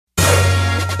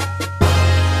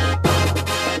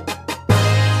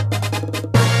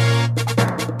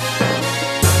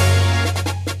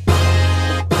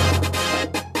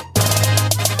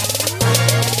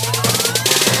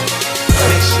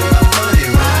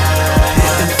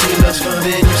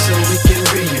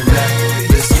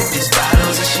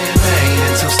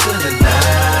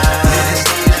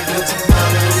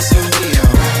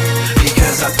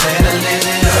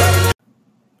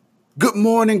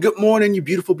Good morning, you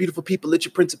beautiful, beautiful people. It's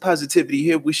your Prince of Positivity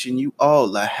here, wishing you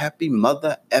all a happy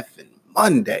mother effing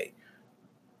Monday.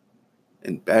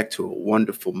 And back to a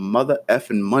wonderful mother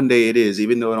effing Monday it is,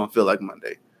 even though I don't feel like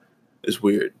Monday. It's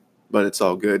weird, but it's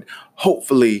all good.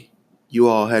 Hopefully, you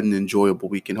all had an enjoyable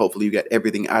weekend. Hopefully, you got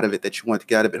everything out of it that you wanted to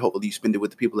get out of it. Hopefully, you spend it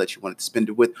with the people that you wanted to spend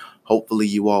it with. Hopefully,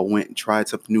 you all went and tried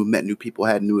something new, met new people,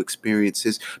 had new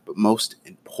experiences. But most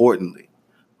importantly,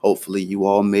 hopefully, you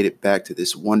all made it back to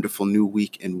this wonderful new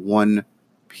week in one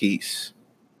piece.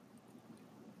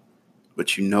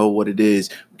 But you know what it is.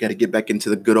 We got to get back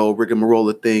into the good old rigmarole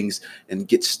of things and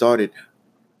get started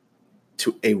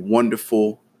to a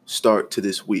wonderful start to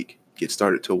this week.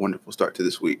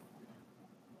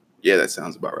 Yeah, that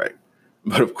sounds about right.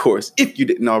 But of course, if you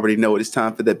didn't already know it, it's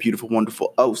time for that beautiful,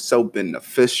 wonderful, oh so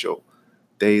beneficial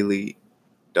daily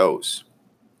dose.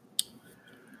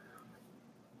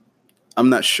 I'm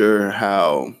not sure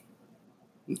how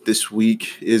this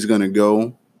week is going to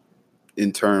go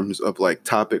in terms of like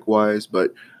topic wise,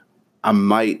 but I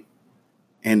might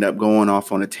end up going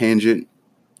off on a tangent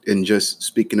and just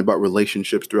speaking about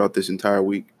relationships throughout this entire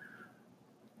week.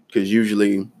 Because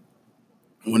usually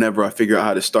whenever I figure out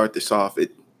how to start this off,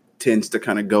 it tends to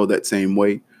kind of go that same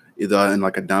way, either in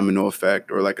like a domino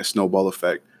effect or like a snowball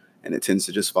effect. And it tends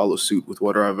to just follow suit with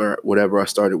whatever I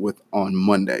started with on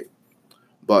Monday.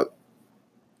 But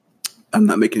I'm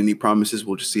not making any promises.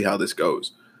 We'll just see how this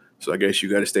goes. So I guess you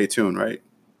got to stay tuned, right?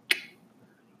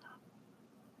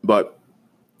 But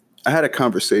I had a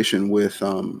conversation with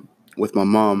my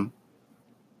mom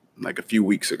like a few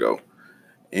weeks ago,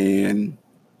 and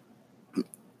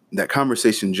that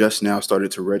conversation just now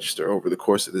started to register over the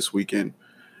course of this weekend,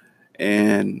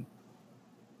 and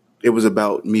it was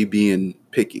about me being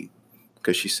picky,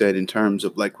 because she said in terms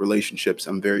of like relationships,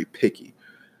 I'm very picky,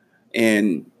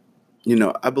 and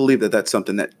I believe that that's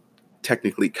something that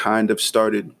technically kind of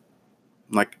started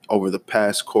like over the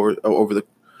past course, over the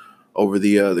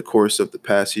course of the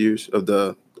past years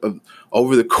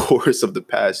over the course of the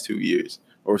past 2 years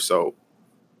or so.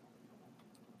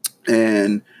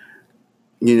 And,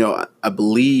 I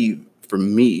believe for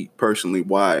me personally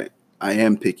why I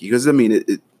am picky, because I mean,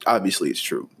 it obviously it's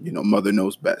true. Mother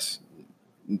knows best.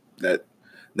 That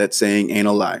saying ain't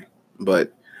a lie,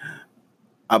 but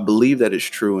I believe that it's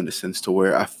true in the sense to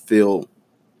where I feel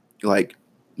like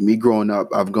me growing up,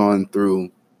 I've gone through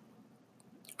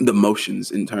the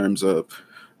motions in terms of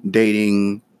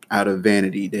dating out of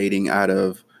vanity, dating out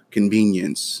of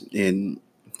convenience, and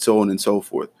so on and so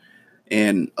forth.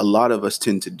 And a lot of us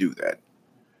tend to do that.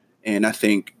 And I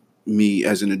think me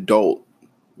as an adult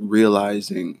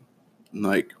realizing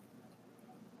like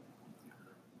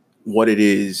what it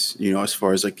is, as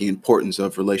far as like the importance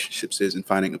of relationships is and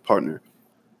finding a partner,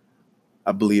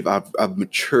 I believe I've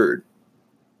matured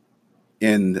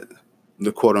in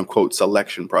the quote unquote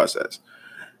selection process.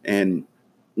 And,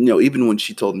 even when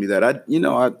she told me that, I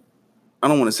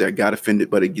don't want to say I got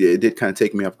offended, but it did kind of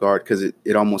take me off guard, because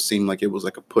it almost seemed like it was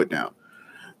like a put down,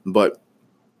 but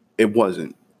it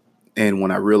wasn't. And when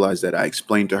I realized that, I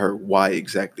explained to her why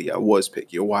exactly I was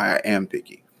picky, or why I am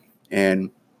picky.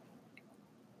 And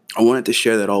I wanted to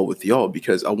share that all with y'all,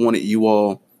 because I wanted you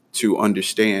all to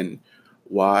understand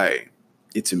why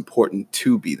it's important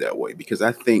to be that way. Because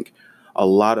I think a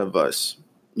lot of us,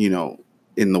 in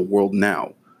the world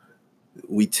now,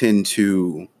 we tend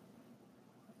to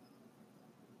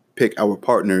pick our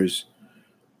partners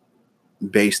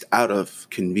based out of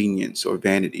convenience or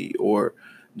vanity, or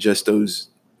just those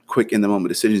quick in the moment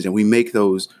decisions. And we make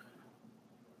those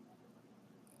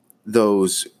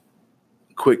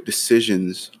quick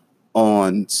decisions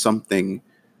on something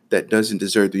that doesn't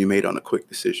deserve to be made on a quick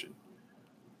decision.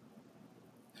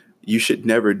 You should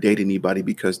never date anybody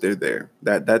because they're there.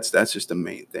 That's just the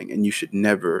main thing. And you should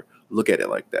never look at it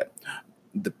like that.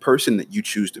 The person that you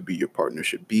choose to be your partner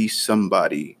should be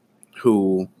somebody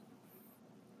who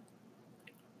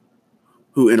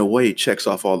in a way checks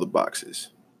off all the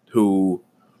boxes, who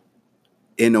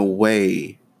in a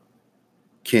way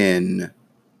can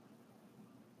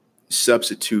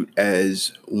substitute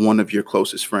as one of your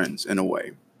closest friends in a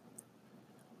way.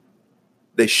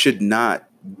 They should not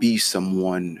be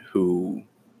someone who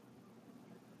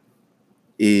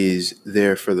is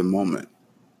there for the moment,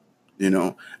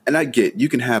 and I get you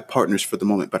can have partners for the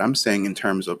moment, but I'm saying in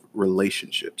terms of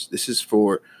relationships, this is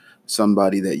for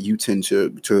somebody that you tend to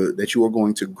that you are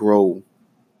going to grow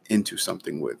into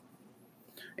something with.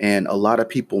 And a lot of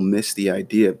people miss the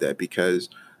idea of that, because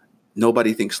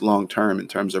nobody thinks long term in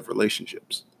terms of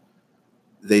relationships.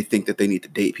 They think that they need to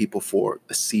date people for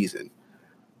a season.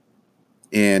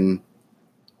 And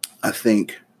I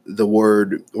think the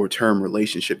word or term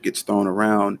relationship gets thrown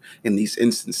around in these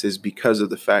instances because of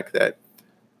the fact that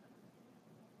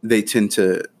they tend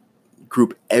to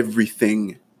group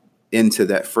everything into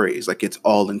that phrase, like it's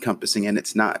all encompassing, and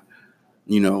it's not.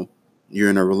 You're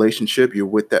in a relationship, you're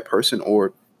with that person,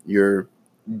 or you're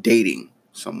dating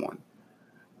someone.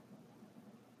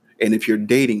 And if you're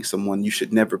dating someone, you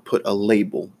should never put a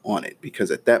label on it,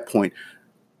 because at that point,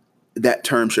 that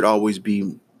term should always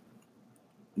remain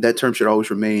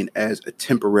as a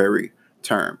temporary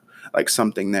term, like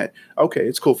something that, okay,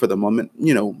 it's cool for the moment.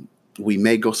 We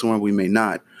may go somewhere, we may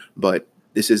not, but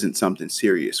this isn't something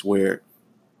serious where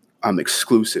I'm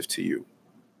exclusive to you.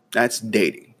 That's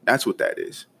dating. That's what that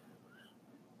is.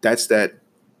 That's that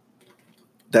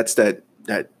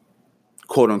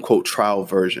quote unquote trial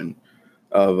version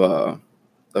of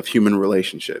human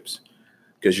relationships,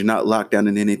 because you're not locked down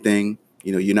in anything.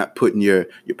 You're not putting your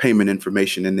payment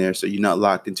information in there, so you're not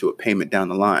locked into a payment down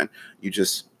the line. You're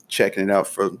just checking it out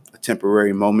for a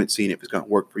temporary moment, seeing if it's going to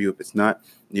work for you. If it's not,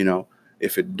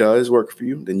 if it does work for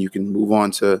you, then you can move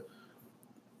on to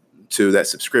that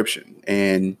subscription.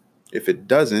 And if it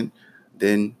doesn't,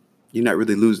 then you're not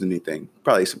really losing anything.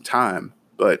 Probably some time,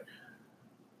 but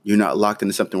you're not locked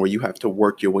into something where you have to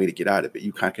work your way to get out of it.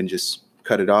 You kind of can just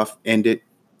cut it off, end it,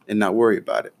 and not worry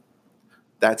about it.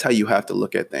 That's how you have to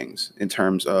look at things in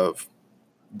terms of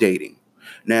dating.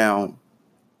 Now,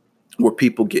 where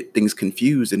people get things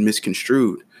confused and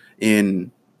misconstrued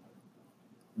in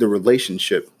the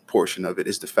relationship portion of it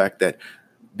is the fact that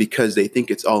because they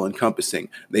think it's all encompassing,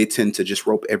 they tend to just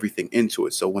rope everything into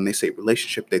it. So when they say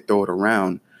relationship, they throw it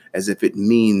around as if it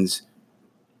means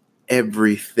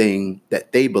everything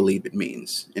that they believe it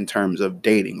means in terms of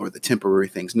dating or the temporary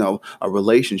things. No, a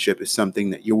relationship is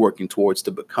something that you're working towards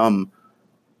to become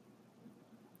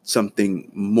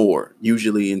something more,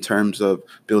 usually in terms of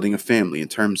building a family, in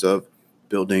terms of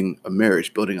building a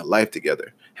marriage, building a life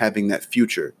together, having that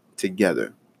future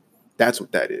together. That's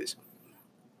what that is.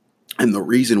 And the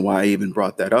reason why I even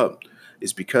brought that up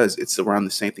is because it's around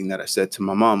the same thing that I said to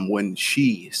my mom when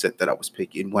she said that I was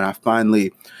picky. And when it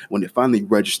finally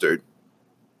registered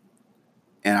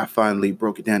and I finally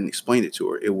broke it down and explained it to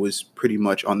her, it was pretty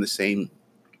much on the same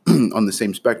on the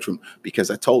same spectrum, because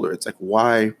I told her, it's like,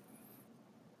 why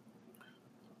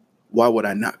would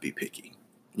I not be picky?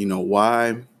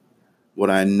 Why would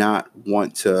I not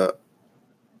want to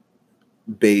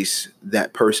base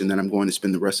that person that I'm going to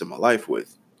spend the rest of my life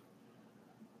with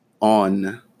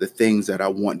on the things that I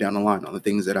want down the line, on the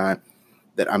things that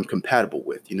I'm compatible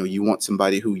with? You want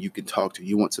somebody who you can talk to.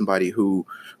 You want somebody who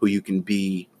you can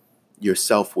be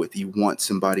yourself with. You want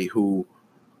somebody who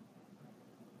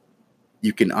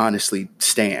you can honestly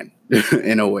stand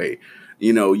in a way.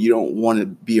 You don't want to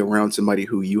be around somebody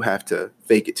who you have to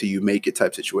fake it till you make it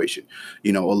type situation.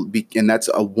 And that's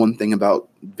one thing about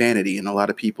vanity, and a lot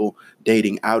of people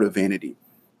dating out of vanity,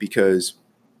 because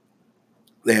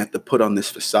they have to put on this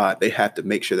facade. They have to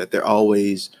make sure that they're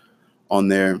always on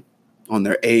their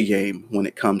A game when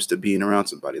it comes to being around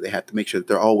somebody. They have to make sure that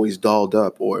they're always dolled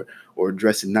up or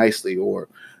dressing nicely, or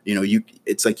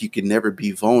it's like you can never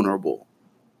be vulnerable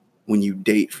when you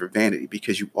date for vanity,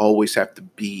 because you always have to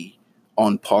be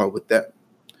on par with them.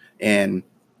 And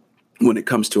when it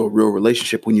comes to a real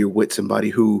relationship, when you're with somebody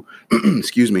who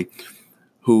excuse me,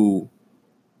 who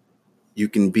you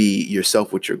can be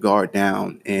yourself with your guard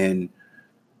down, and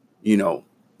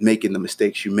making the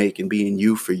mistakes you make and being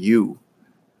you for you,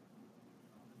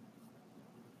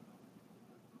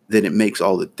 then it makes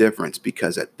all the difference,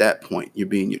 because at that point you're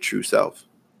being your true self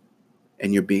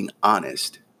and you're being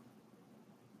honest.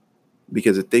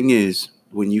 Because the thing is,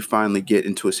 when you finally get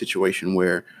into a situation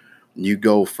where you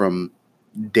go from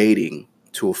dating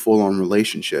to a full-on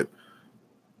relationship,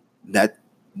 that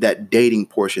dating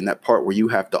portion, that part where you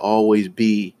have to always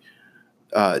be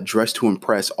dressed to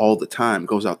impress all the time,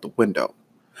 goes out the window.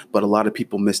 But a lot of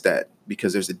people miss that,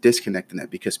 because there's a disconnect in that,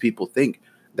 because people think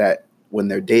that when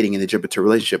they're dating and they jump into a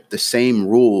relationship, the same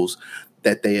rules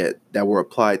that were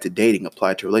applied to dating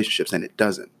apply to relationships, and it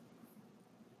doesn't.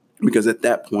 Because at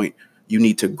that point, you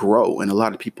need to grow, and a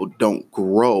lot of people don't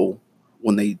grow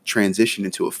when they transition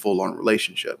into a full-on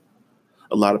relationship.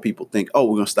 A lot of people think, oh,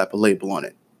 we're going to slap a label on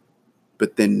it,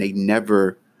 but then they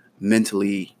never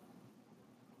mentally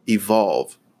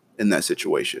evolve in that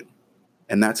situation,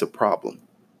 and that's a problem.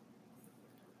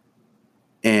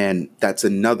 And that's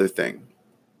another thing,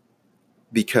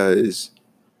 because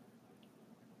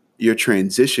you're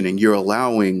transitioning, you're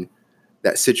allowing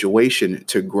that situation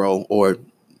to grow, or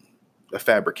a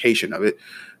fabrication of it.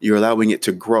 You're allowing it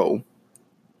to grow,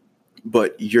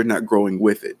 but you're not growing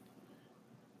with it.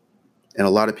 And a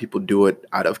lot of people do it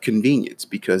out of convenience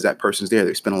because that person's there.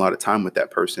 They spend a lot of time with that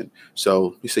person.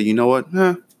 So you say, you know what?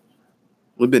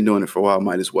 We've been doing it for a while,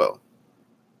 might as well.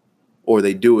 Or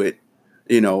they do it,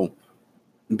 you know,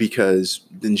 because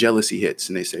then jealousy hits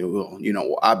and they say, well,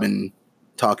 I've been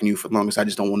talking to you for the longest. I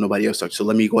just don't want nobody else to touch. So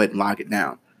let me go ahead and lock it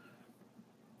down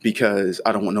because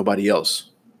I don't want nobody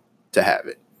else to have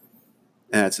it.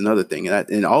 And that's another thing.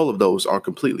 And all of those are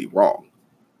completely wrong.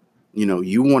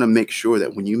 You want to make sure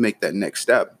that when you make that next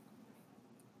step,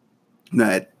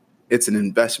 that it's an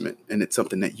investment and it's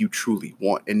something that you truly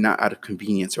want and not out of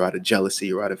convenience or out of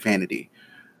jealousy or out of vanity.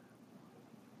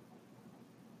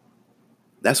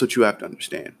 That's what you have to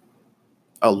understand.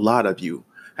 A lot of you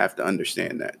have to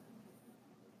understand that.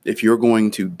 If you're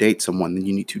going to date someone, then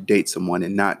you need to date someone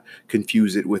and not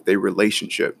confuse it with a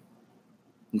relationship.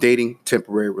 Dating,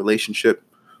 temporary relationship,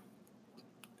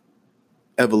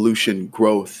 evolution,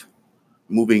 growth,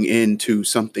 moving into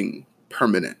something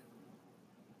permanent.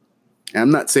 And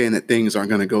I'm not saying that things aren't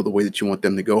going to go the way that you want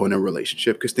them to go in a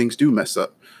relationship, because things do mess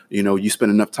up. You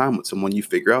spend enough time with someone, you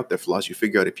figure out their flaws, you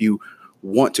figure out if you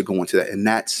want to go into that. And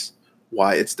that's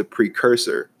why it's the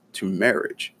precursor to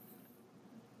marriage.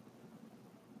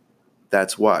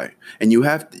 That's why. And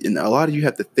a lot of you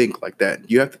have to think like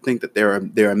that. You have to think that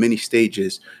there are many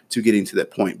stages to getting to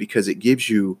that point, because it gives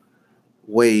you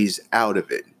ways out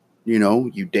of it.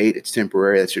 You date, it's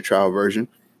temporary. That's your trial version.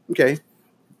 Okay.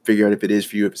 Figure out if it is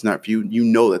for you. If it's not for you, you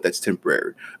know that that's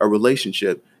temporary. A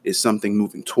relationship is something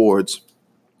moving towards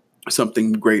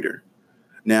something greater.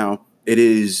 Now, it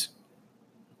is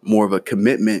more of a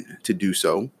commitment to do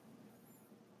so.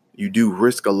 You do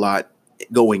risk a lot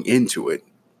going into it,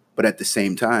 but at the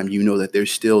same time, you know that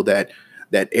there's still that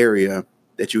area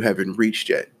that you haven't reached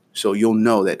yet. So you'll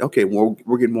know that, okay,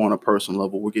 we're getting more on a personal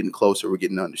level. We're getting closer. We're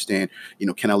getting to understand,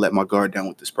 can I let my guard down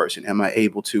with this person? Am I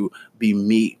able to be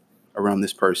me around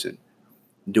this person?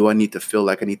 Do I need to feel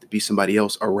like I need to be somebody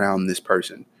else around this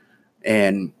person?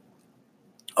 And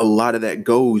a lot of that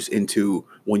goes into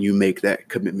when you make that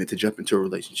commitment to jump into a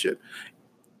relationship.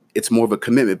 It's more of a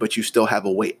commitment, but you still have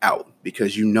a way out,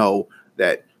 because you know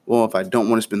that, well, if I don't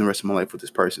want to spend the rest of my life with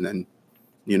this person, then,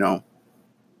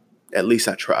 at least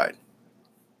I tried.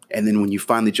 And then when you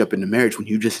finally jump into marriage, when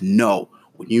you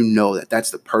know that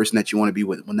that's the person that you want to be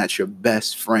with, when that's your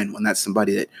best friend, when that's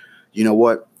somebody that,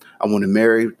 what, I want to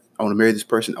marry this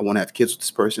person. I want to have kids with this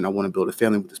person. I want to build a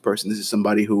family with this person. This is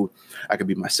somebody who I can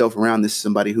be myself around. This is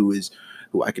somebody who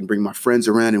I can bring my friends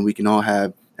around, and we can all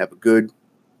have a good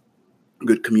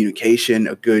communication,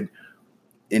 a good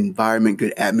environment,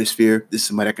 good atmosphere. This is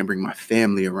somebody I can bring my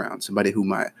family around, somebody who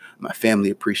my family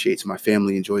appreciates, my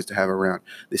family enjoys to have around.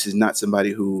 This is not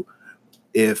somebody who,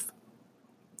 if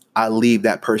I leave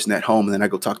that person at home and then I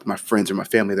go talk to my friends or my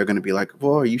family, they're going to be like,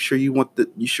 well, are you sure you want this?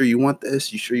 You sure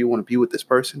you want to be with this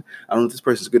person? I don't know if this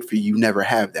person's good for you. You never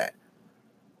have that.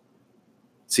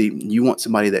 See, you want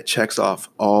somebody that checks off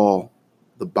all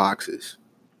the boxes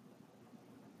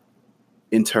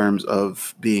in terms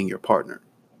of being your partner.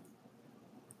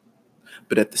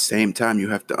 But at the same time, you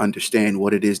have to understand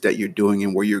what it is that you're doing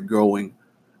and where you're going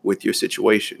with your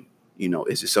situation.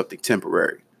 Is it something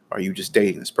temporary? Are you just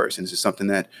dating this person? Is it something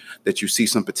that you see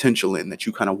some potential in, that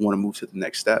you kind of want to move to the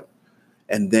next step?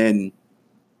 And then,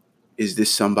 is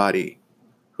this somebody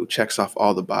who checks off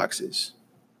all the boxes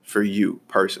for you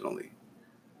personally?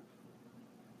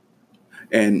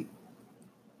 And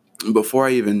before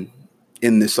I even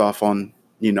end this off on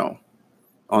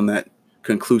that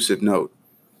conclusive note,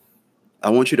 I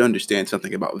want you to understand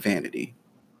something about vanity.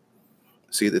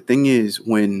 See, the thing is,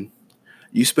 when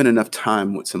you spend enough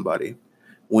time with somebody,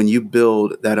 when you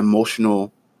build that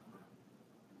emotional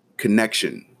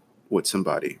connection with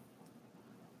somebody,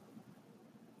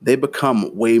 they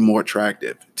become way more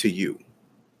attractive to you.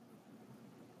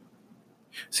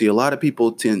 See, a lot of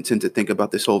people tend to think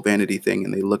about this whole vanity thing,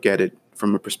 and they look at it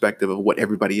from a perspective of what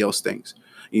everybody else thinks.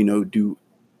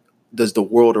 Does the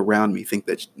world around me think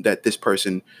that this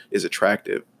person is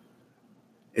attractive?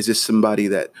 Is this somebody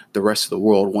that the rest of the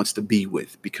world wants to be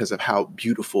with because of how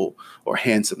beautiful or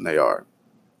handsome they are?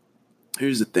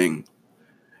 Here's the thing.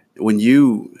 When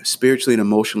you spiritually and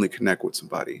emotionally connect with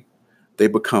somebody, they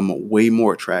become way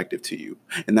more attractive to you.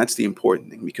 And that's the important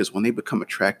thing, because when they become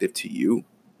attractive to you,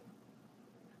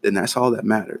 then that's all that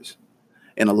matters.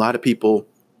 And a lot of people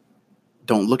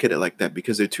don't look at it like that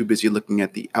because they're too busy looking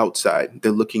at the outside.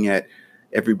 They're looking at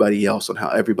everybody else and how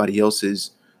everybody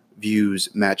else's views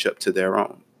match up to their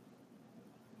own.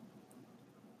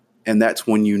 And that's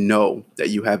when you know that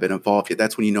you haven't evolved yet.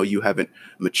 That's when you know you haven't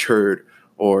matured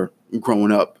or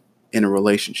grown up in a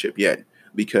relationship yet.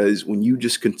 Because when you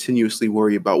just continuously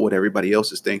worry about what everybody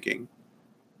else is thinking,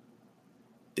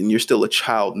 then you're still a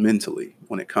child mentally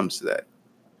when it comes to that.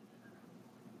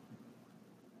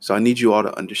 So I need you all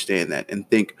to understand that and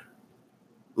think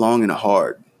long and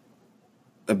hard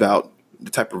about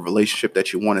the type of relationship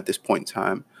that you want at this point in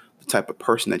time, the type of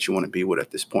person that you want to be with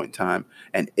at this point in time,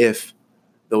 and if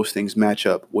those things match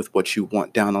up with what you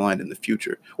want down the line in the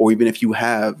future, or even if you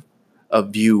have a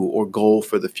view or goal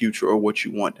for the future or what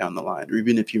you want down the line, or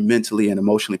even if you're mentally and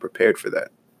emotionally prepared for that.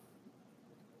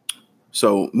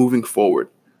 So moving forward,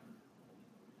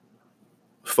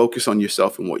 focus on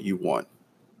yourself and what you want.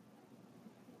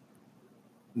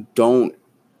 Don't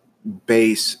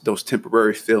base those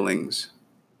temporary feelings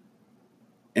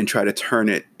and try to turn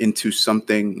it into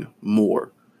something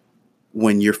more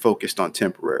when you're focused on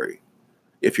temporary.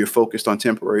 If you're focused on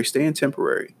temporary, stay in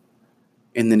temporary.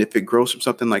 And then if it grows from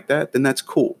something like that, then that's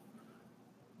cool.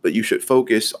 But you should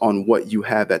focus on what you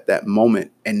have at that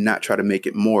moment and not try to make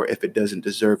it more if it doesn't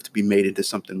deserve to be made into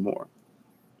something more.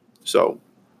 So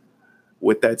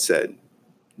with that said,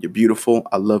 you're beautiful.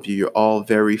 I love you. You're all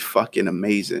very fucking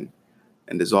amazing.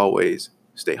 And as always,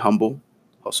 stay humble,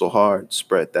 hustle hard,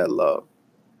 spread that love.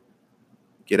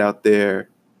 Get out there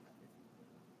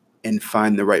and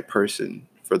find the right person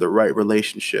for the right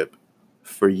relationship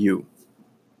for you.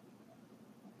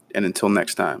 And until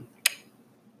next time,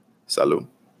 salud.